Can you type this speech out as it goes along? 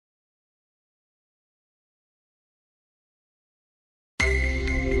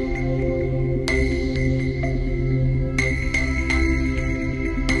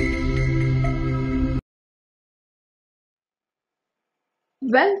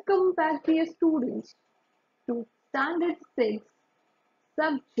Welcome back, dear students, to Standard 6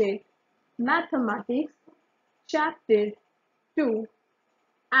 Subject Mathematics, Chapter 2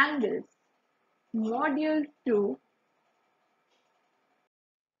 Angles, Module 2.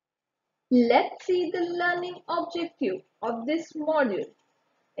 Let's see the learning objective of this module.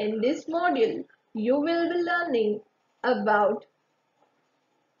 In this module, you will be learning about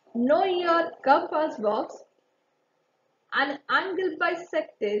know your compass box, an angle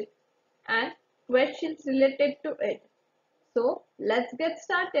bisector, and questions related to it. So, let's get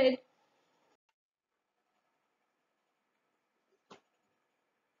started.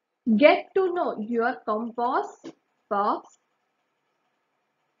 Get to know your compass box.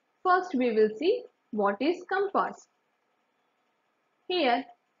 First, we will see what is compass. Here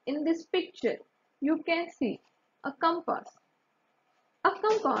in this picture, you can see a compass. A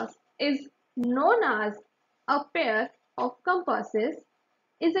compass is known as a pair of compasses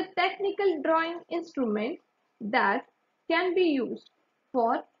is a technical drawing instrument that can be used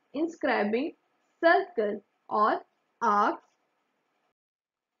for inscribing circles or arcs.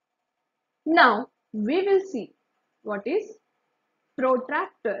 Now we will see what is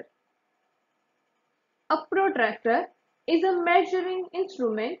protractor. A protractor is a measuring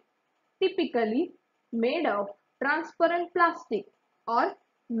instrument typically made of transparent plastic or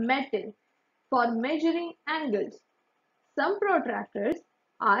metal for measuring angles. Some protractors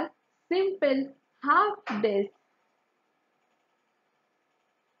are simple half discs.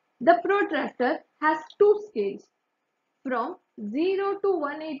 The protractor has two scales from 0 to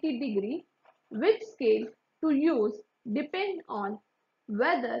 180 degree. Which scale to use depend on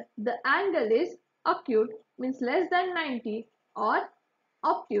whether the angle is acute means less than 90 or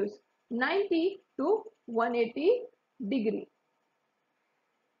obtuse 90 to 180 degree.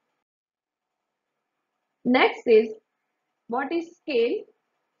 Next is what is scale?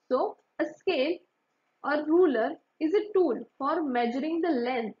 So a scale or ruler is a tool for measuring the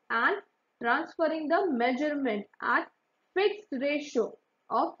length and transferring the measurement at fixed ratio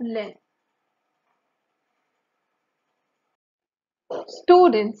of length.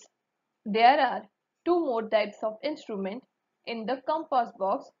 Students, there are two more types of instrument in the compass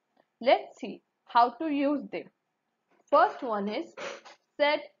box. Let's see how to use them. First one is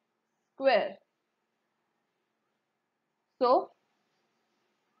set square. So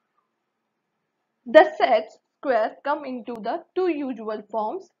the set square come into the two usual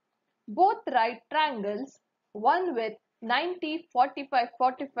forms, both right triangles, one with 90, 45,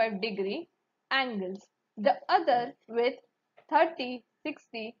 45 degree angles, the other with 30,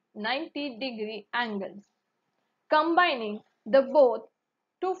 60, 90 degree angles. Combining the both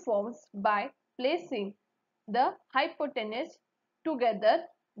two forms by placing the hypotenuse together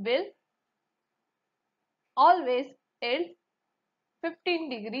will always yield 15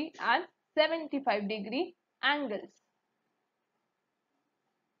 degree and 75 degree angles.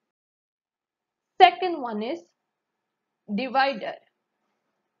 Second one is divider.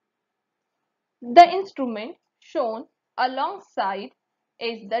 The instrument shown alongside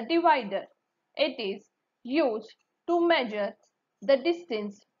is the divider. It is used to measure the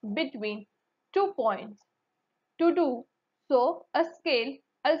distance between 2 points. To do so, a scale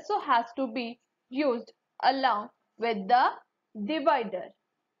also has to be used along with the divider.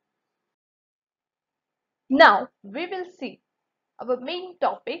 Now we will see our main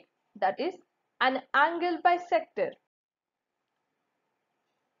topic, that is an angle bisector.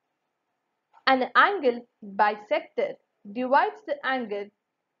 An angle bisector divides the angle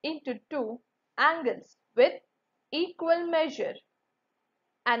into two angles with equal measure.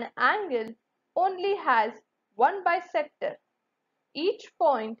 An angle only has one bisector. Each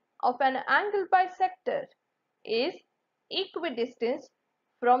point of an angle bisector is equidistant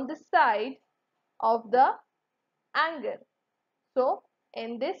from the side of the angle. So,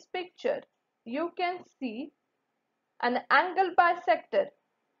 in this picture, you can see an angle bisector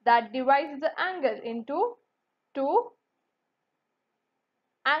that divides the angle into two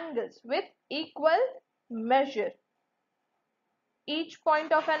angles with equal measure. Each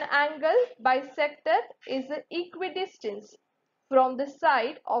point of an angle bisector is equidistant from the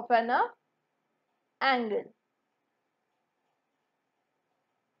side of an angle.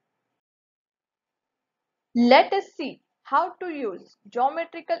 Let us see how to use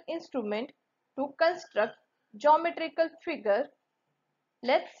geometrical instrument to construct geometrical figure.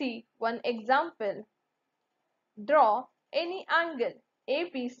 Let's see one example. Draw any angle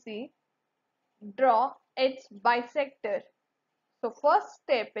ABC. Draw its bisector. So first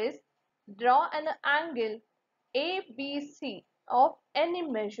step is draw an angle ABC of any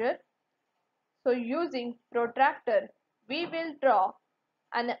measure. So using protractor, we will draw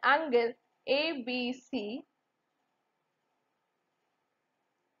an angle ABC.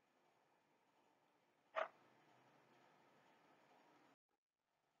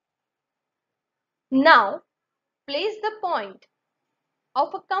 Now place the point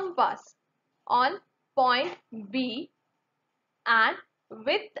of a compass on point B and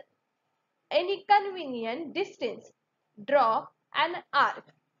with any convenient distance draw an arc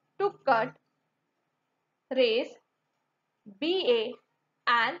to cut rays BA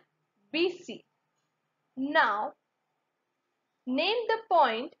and BC. Now name the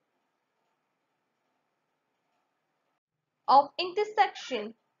point of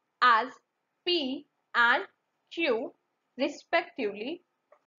intersection as P and Q respectively.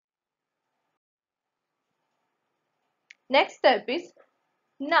 Next step is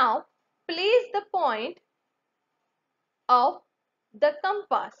now place the point of the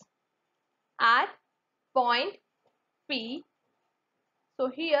compass at point P. So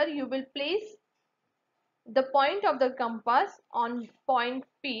here you will place the point of the compass on point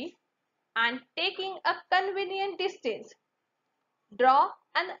P and taking a convenient distance, draw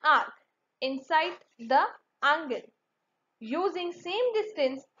an arc inside the angle. Using same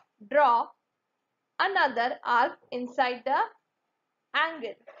distance, draw another arc inside the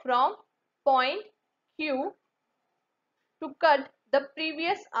angle from point Q to cut the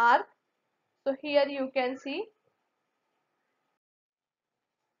previous arc. So here you can see.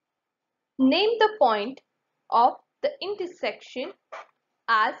 Name the point of the intersection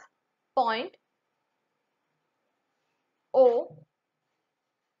as point O.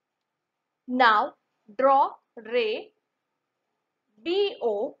 Now draw ray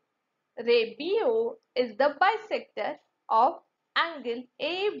BO. Ray BO is the bisector of angle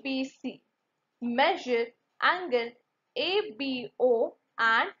ABC. Measure angle ABO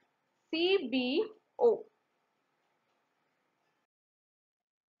and CBO.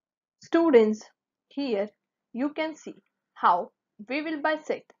 Students, here you can see how we will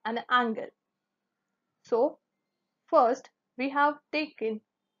bisect an angle. So first we have taken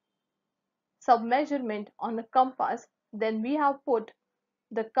some measurement on the compass, then we have put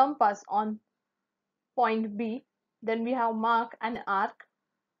the compass on point B, then we have marked an arc.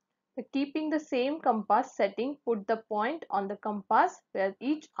 Keeping the same compass setting, put the point on the compass where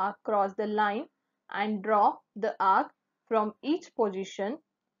each arc cross the line and draw the arc from each position.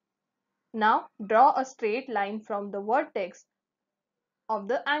 Now draw a straight line from the vertex of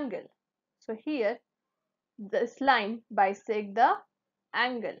the angle. So here this line bisects the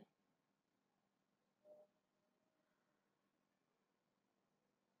angle.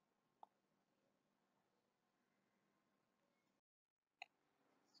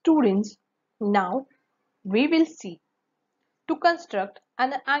 Students, now we will see to construct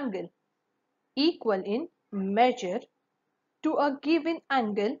an angle equal in measure to a given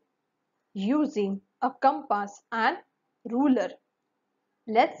angle using a compass and ruler.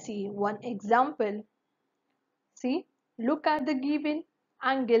 Let's see one example. See, look at the given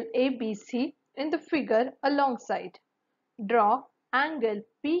angle ABC in the figure alongside. Draw angle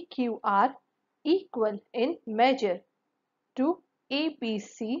PQR equal in measure to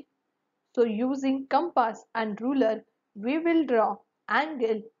ABC. So using compass and ruler, we will draw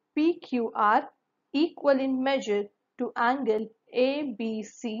angle PQR equal in measure to angle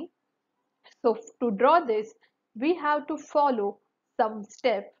ABC. So to draw this, we have to follow some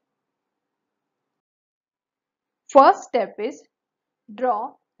steps. First step is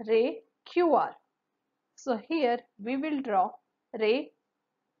draw ray QR. So here we will draw ray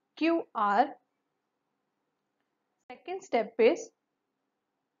QR. Second step is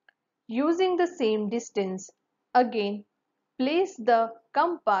using the same distance. Again, place the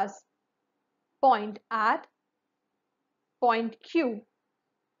compass point at point Q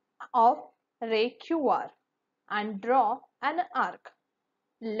of ray QR and draw an arc.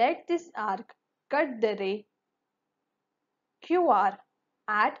 Let this arc cut the ray QR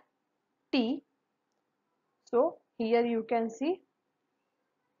at T. So here you can see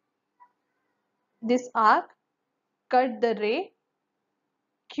this arc cut the ray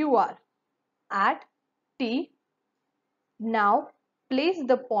QR at T. Now place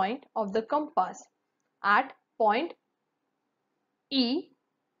the point of the compass at point E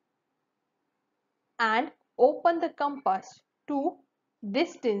and open the compass to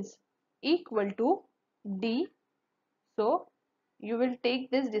distance equal to D. So you will take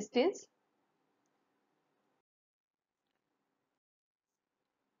this distance.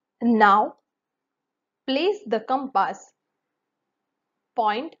 Now place the compass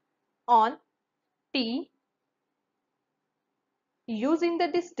point on T using the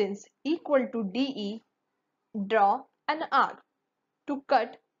distance equal to DE. Draw an arc. to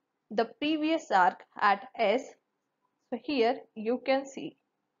cut the previous arc at S. So here you can see,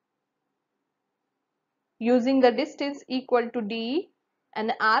 using the distance equal to DE,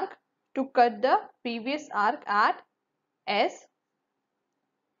 an arc to cut the previous arc at S.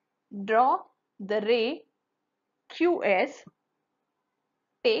 Draw the ray QS.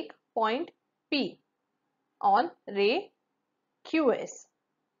 Take point P on ray QS.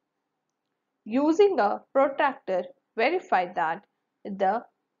 Using a protractor, verify that the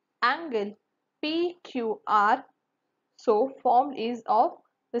angle PQR so formed is of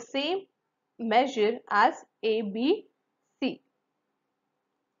the same measure as ABC.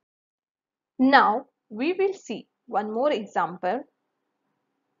 Now we will see one more example.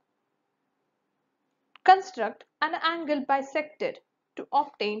 Construct an angle bisector to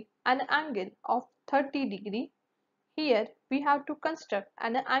obtain an angle of 30 degree. Here we have to construct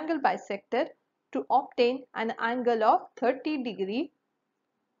an angle bisector to obtain an angle of 30 degree.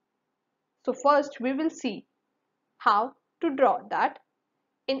 So first we will see how to draw that.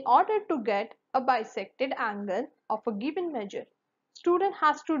 In order to get a bisected angle of a given measure, student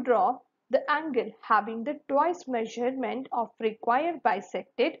has to draw the angle having the twice measurement of required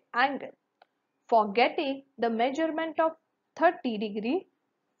bisected angle. For getting the measurement of 30 degree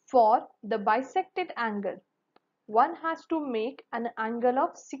for the bisected angle, one has to make an angle of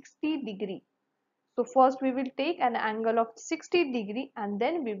 60 degree. So first we will take an angle of 60 degree and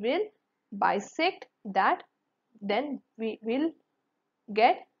then we will bisect that, then we will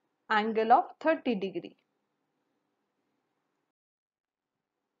get angle of 30 degree.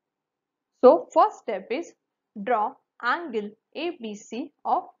 So first step is draw angle ABC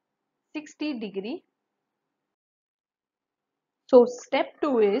of 60 degree. So step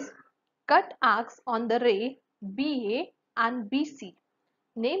 2 is cut arcs on the ray BA and BC.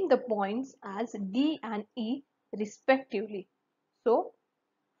 Name the points as D and E respectively. So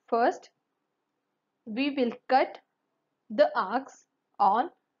first we will cut the arcs on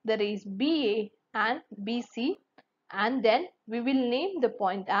the rays BA and BC, and then we will name the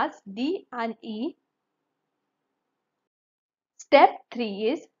point as D and E. Step 3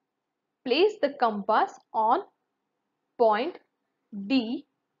 is place the compass on point D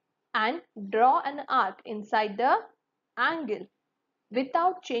and draw an arc inside the angle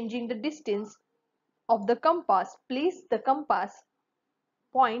without changing the distance of the compass. Place the compass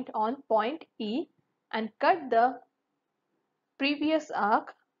point on point E and cut the previous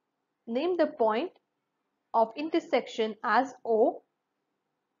arc. Name the point of intersection as O.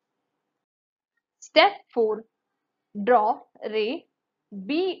 Step 4. Draw ray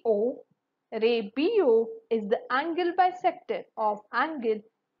BO. Ray BO is the angle bisector of angle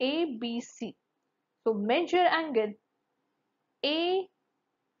ABC. So measure angle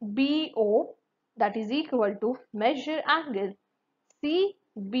ABO, that is equal to measure angle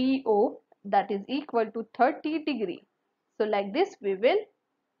CBO, that is equal to 30 degree. So like this we will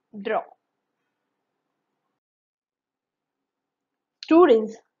draw.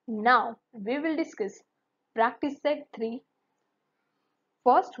 Students, now we will discuss practice set 3.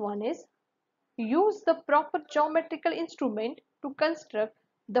 First one is use the proper geometrical instrument to construct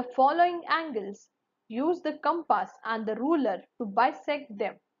the following angles. Use the compass and the ruler to bisect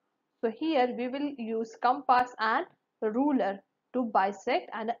them. So here we will use compass and ruler to bisect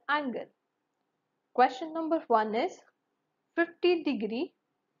an angle. Question number 1 is 50 degree.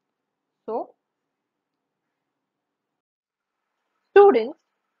 So students,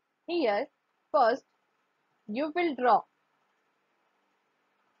 here first you will draw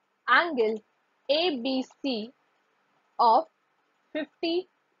angle ABC of 50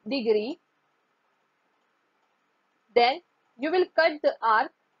 degree. Then you will cut the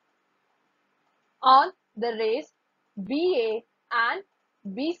arc on the rays BA and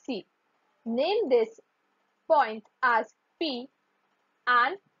BC. Name this point as P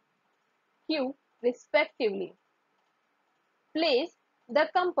and Q respectively. Place the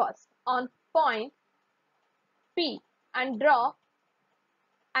compass on point P and draw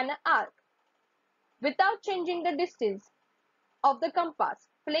an arc. Without changing the distance of the compass,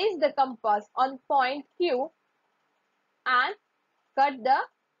 place the compass on point Q and cut the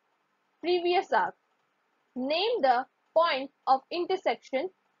previous arc. Name the point of intersection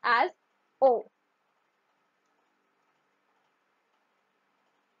as O.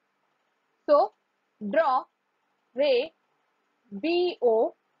 So draw ray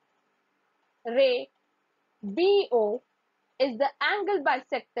BO. Ray BO is the angle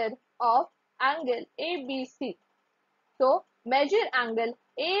bisector of angle ABC. So measure angle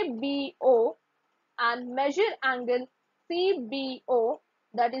ABO and measure angle CBO,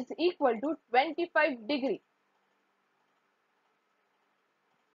 that is equal to 25 degree.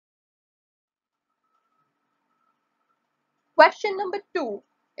 Question number 2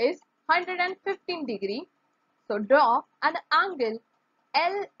 is 115 degree. So draw an angle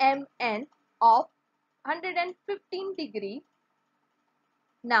LMN of 115 degree.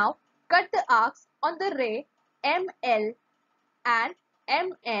 Now cut the arcs on the ray ML and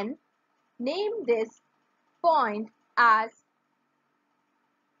MN. Name this point as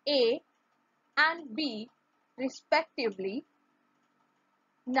A and B respectively.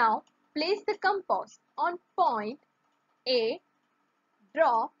 Now place the compass on point A.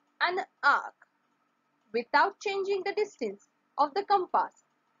 Draw an arc without changing the distance of the compass.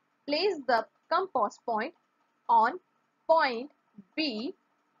 Place the compass point on point B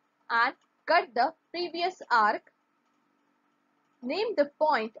and cut the previous arc. Name the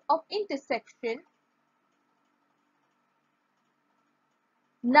point of intersection.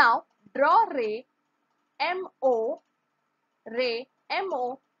 Now draw ray MO. Ray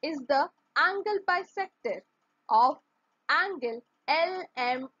MO is the angle bisector of angle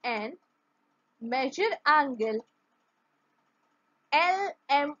LMN. Measure angle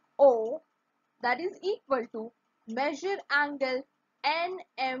LMO, that is equal to measure angle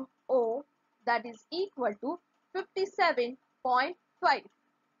NMO, that is equal to 57.5.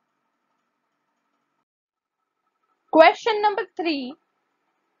 Question number 3,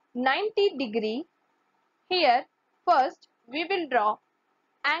 90 degree. Here first we will draw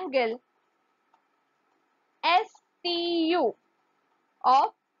angle STU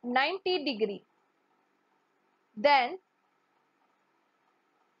of 90 degree. Then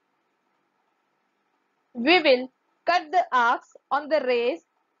we will cut the arcs on the rays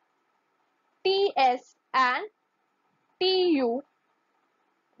TS and TU.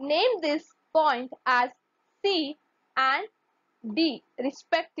 Name this point as C and D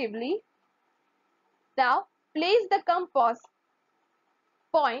respectively. Now place the compass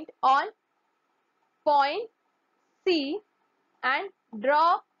point on point C and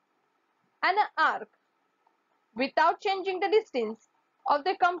draw an arc without changing the distance of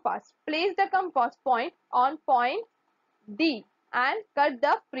the compass. Place the compass point on point D and cut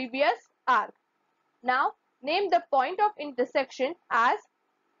the previous arc. Now name the point of intersection as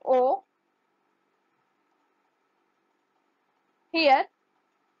O. Here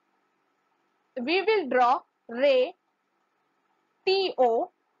we will draw ray TO.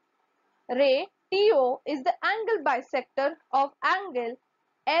 Ray TO is the angle bisector of angle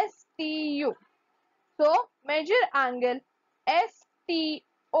STU. So measure angle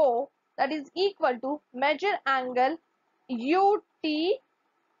STO, that is equal to measure angle UTO,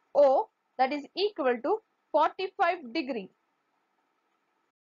 that is equal to 45 degree.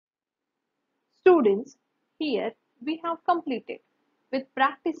 Students, here we have completed with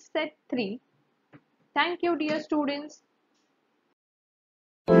practice set 3. Thank you dear students.